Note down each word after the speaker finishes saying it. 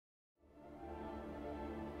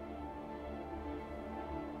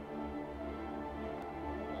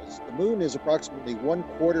The moon is approximately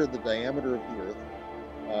 1/4 the diameter of the Earth,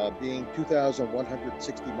 being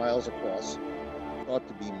 2,160 miles across, thought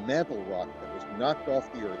to be mantle rock that was knocked off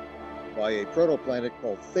the Earth by a protoplanet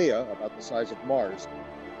called Theia, about the size of Mars,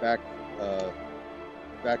 back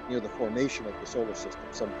near the formation of the solar system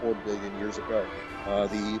some 4 billion years ago.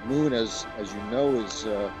 The moon, as you know, is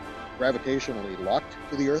gravitationally locked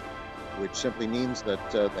to the Earth, which simply means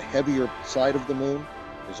that the heavier side of the moon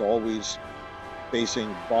is always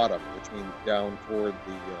facing bottom, which means down toward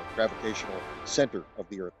the gravitational center of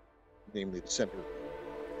the Earth, namely the center.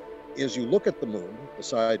 As you look at the moon, the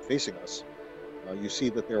side facing us, you see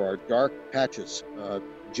that there are dark patches,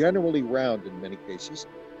 generally round in many cases,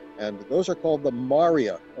 and those are called the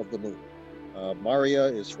maria of the moon. Maria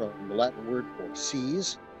is from the Latin word for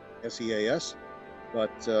seas, S-E-A-S,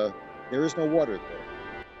 but there is no water there.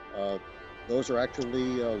 Those are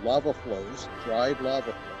actually lava flows, dried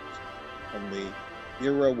lava flows, from the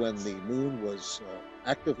era when the moon was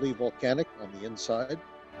actively volcanic on the inside,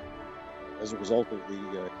 as a result of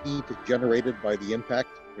the heat generated by the impact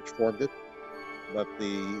which formed it. But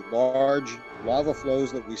the large lava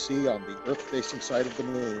flows that we see on the Earth-facing side of the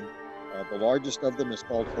moon, the largest of them is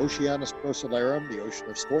called Oceanus Procellarum, the ocean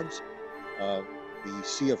of storms. The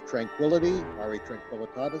Sea of Tranquility, Mare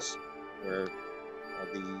Tranquillitatis, where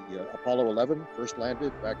the Apollo 11 first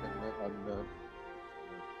landed back on it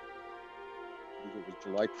was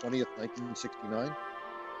July 20th, 1969,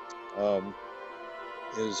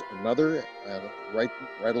 is another. Right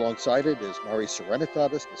alongside it is Mare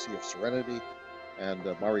Serenitatis, the Sea of Serenity, and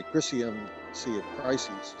Mare Crisium, the Sea of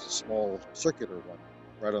Crises, is a small circular one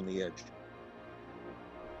right on the edge.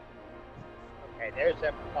 Okay, there's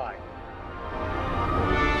M5.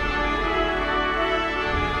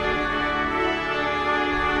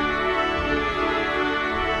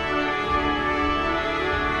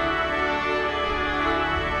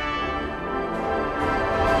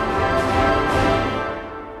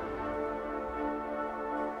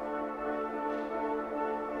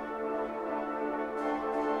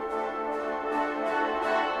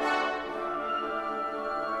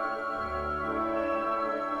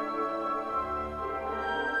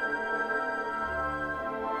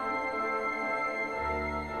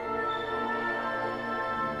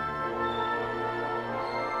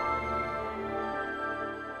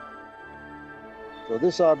 So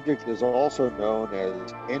this object is also known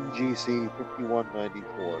as NGC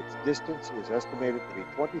 5194. Its distance is estimated to be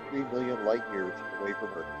 23 million light years away from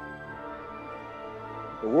Earth.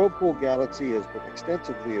 The Whirlpool galaxy has been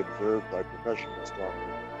extensively observed by professional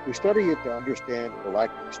astronomers who study it to understand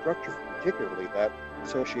galactic structure, particularly that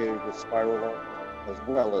associated with spiral arms, as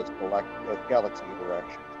well as galaxy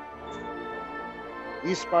interactions.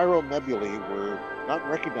 These spiral nebulae were not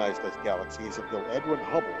recognized as galaxies until Edwin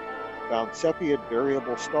Hubble found Cepheid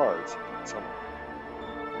variable stars in some.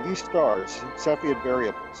 These stars, Cepheid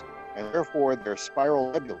variables, and therefore their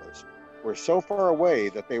spiral nebulas, were so far away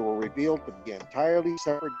that they were revealed to be entirely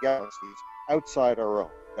separate galaxies outside our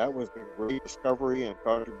own. That was the great discovery and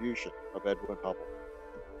contribution of Edwin Hubble.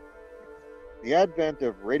 The advent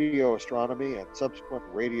of radio astronomy and subsequent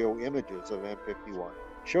radio images of M51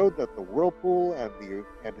 showed that the Whirlpool and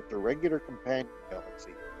its irregular companion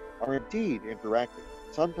galaxy are indeed interacting,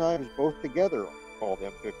 sometimes both together called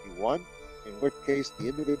M51, in which case the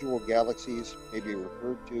individual galaxies may be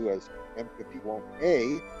referred to as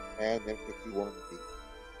M51A and M51B.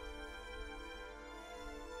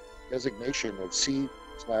 Designation of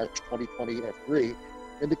C/2020 F3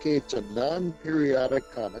 indicates a non-periodic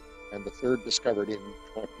comet and the third discovered in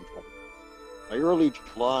 2020. By early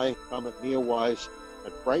July, comet Neowise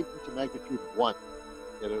had brightened to magnitude 1,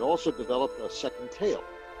 yet it also developed a second tail.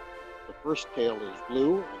 The first tail is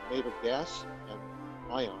blue and made of gas and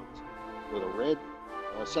ions, with a red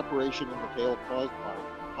separation in the tail caused by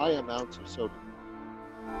high amounts of sodium.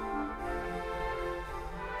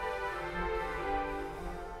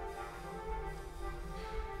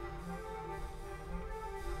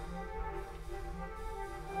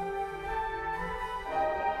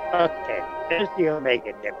 Okay, there's the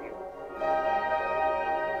Omega Nebula.